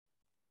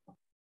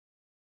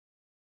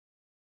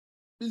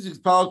This is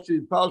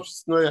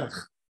Parshas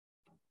Noach.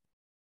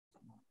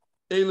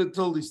 Eile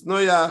told us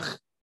Noach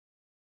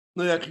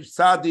is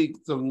tzaddik.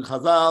 So in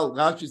Chazal,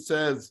 Rashi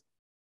says,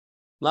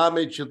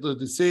 Lamed shel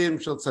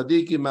Todesim shel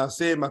tzaddikim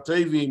ma'aseh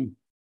matovim.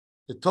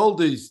 They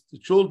told us the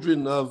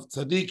children of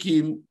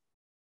tzaddikim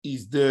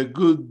is the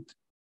good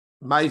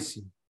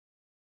maisim.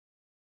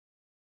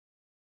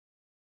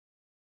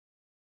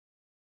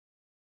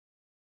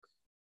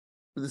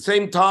 At the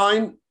same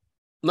time,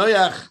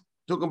 Noach,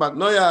 talking about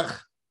Noach,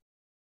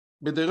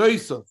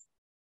 b'deroisov,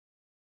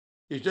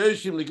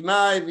 yeshdoshim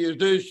l'gnai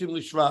v'yeshdoshim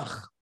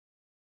l'shvach.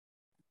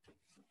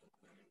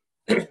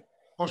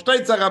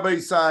 Versteht sich Rabbi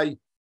say,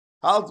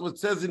 halt what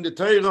says in the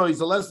Torah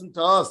is a lesson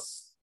to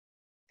us.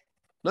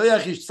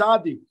 Noach is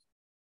tzaddik.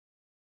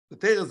 The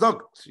Torah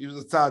sagt, he was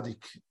a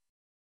tzaddik.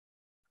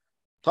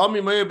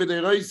 Tommy Meir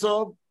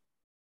b'deroisov,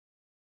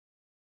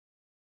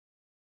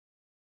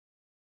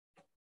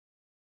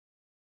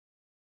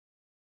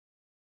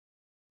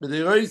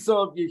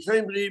 b'deroisov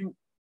yeshemrim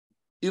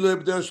ilo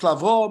b'der shel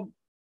Avrohom,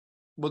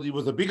 but he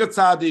was a bigger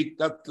tzaddik,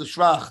 that's the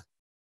shvach.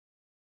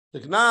 The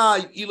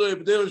gnai ilo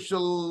b'der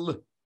shel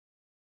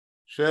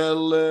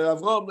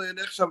Avrohom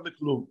nechshav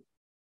beklum.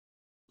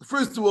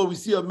 First of all, we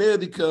see a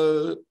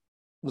medical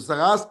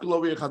Musaraskal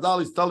over here,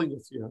 Chazal is telling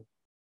us here.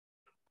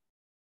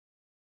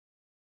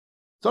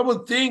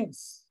 Someone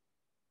thinks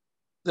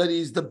that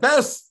he's the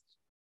best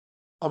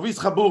of his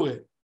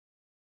chabure.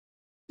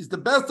 He's the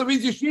best of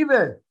his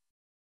yeshiva.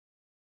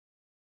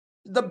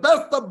 The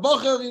best of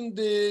bocher in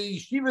the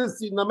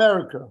yeshivas in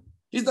America.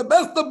 He's the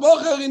best of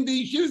bocher in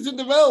the yeshivas in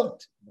the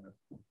world.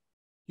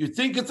 You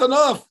think it's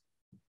enough?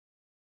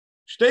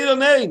 Steht a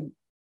name.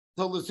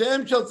 So the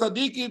same shall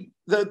tzaddikim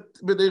that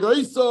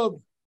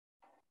b'deroisov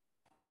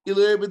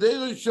ilay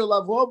b'derois shel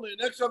Avrohom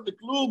nechshav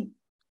beklum.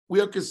 We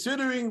are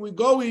considering, we're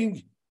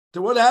going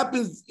to what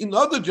happens in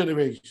other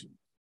generations.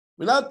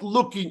 We're not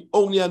looking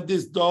only at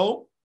this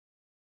door.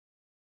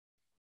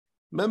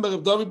 Remember,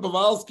 if David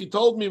Pavalsky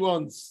told me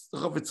once, the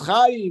Chafetz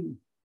Chaim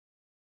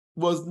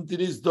wasn't in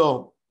his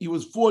door. He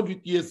was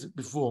 400 years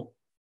before.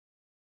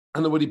 I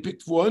don't know what he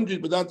picked 400,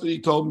 but that's what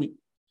he told me.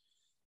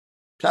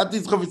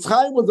 Chavis Chafetz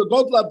Chaim was a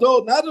God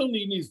Lador, not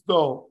only in his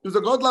door. He was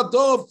a God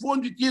Lador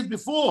 400 years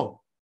before.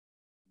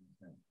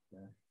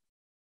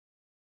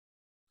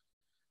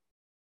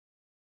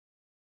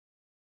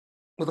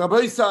 But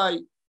Rabbi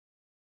say,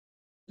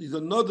 there's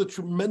another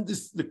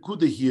tremendous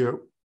nekuda here.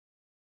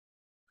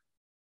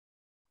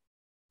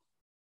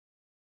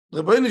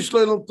 Rabbi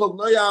Shlomo told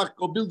Noach,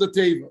 go build a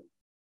teva.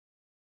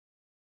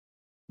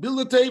 Build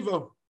a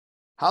teva.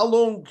 How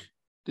long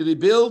did he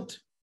build?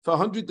 For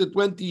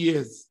 120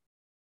 years.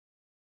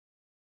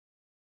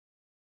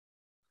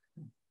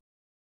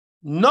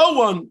 No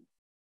one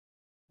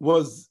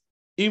was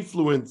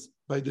influenced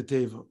by the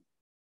teva.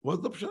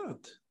 What's the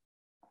pshat?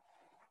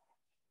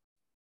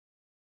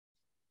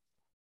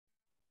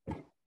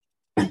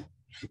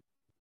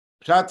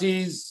 Pshat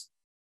is,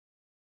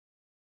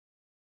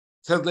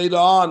 says later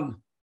on,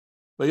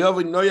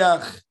 Vayovin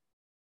Noach,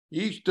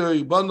 Yishto,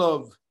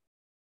 Yibonov,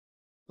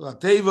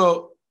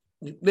 Lateva,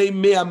 Mipnei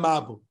Mea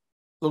Mabul.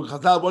 So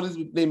Chazal, what is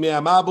Mipnei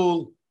Mea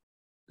Mabul?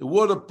 The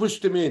water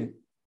pushed him in.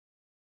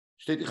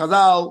 Steht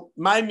Chazal,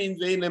 Maimin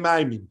ve'ene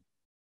Maimin.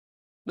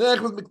 Noach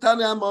was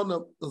Miktane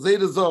Amona. The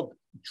Zayda Zog,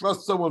 you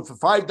trust someone for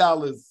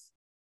 $5.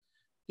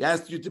 He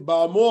asked you to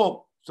borrow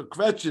more. So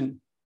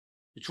question,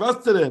 you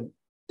trusted him.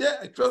 Yeah,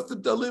 I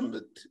trusted the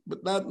limit,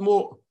 but not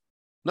more.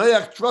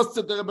 Noach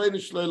trusted the Rabbeinu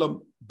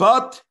Shlomo,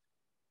 but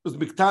it was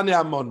Miktane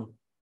Amona.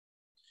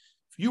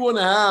 If you want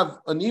to have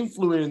an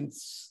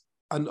influence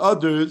on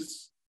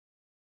others,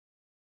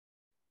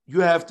 you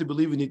have to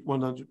believe in it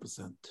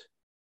 100%.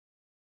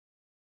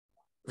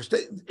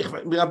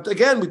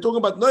 Again, we're talking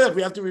about Noach,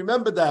 we have to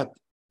remember that.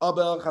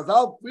 Aber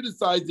Chazal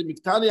criticized the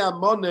Miktane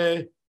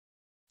Amona,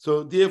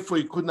 so therefore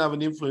he couldn't have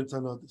an influence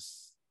on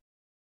others.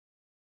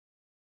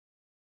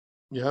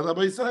 Yeah,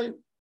 Rabbi say.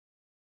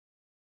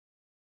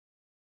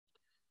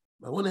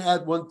 I want to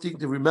add one thing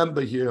to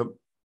remember here.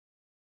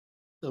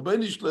 Rabbi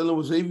Shlomo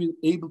was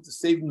able to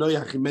save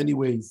Noach in many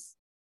ways.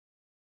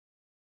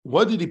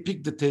 Why did he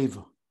pick the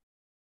teva?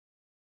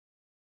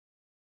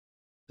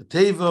 The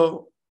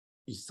teva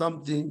is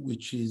something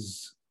which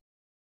is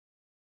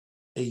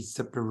a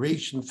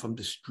separation from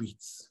the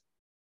streets.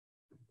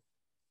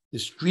 The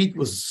street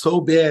was so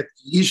bad.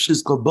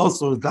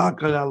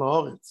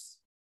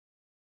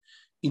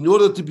 In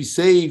order to be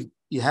saved,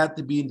 you had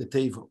to be in the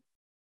teva.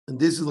 And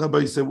this is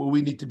Rabbi said what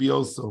we need to be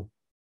also.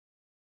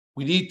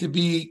 We need to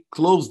be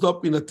closed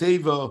up in a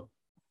teva,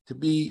 to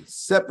be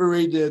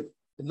separated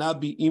and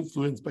not be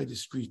influenced by the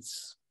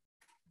streets.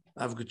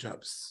 Have good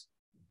jobs.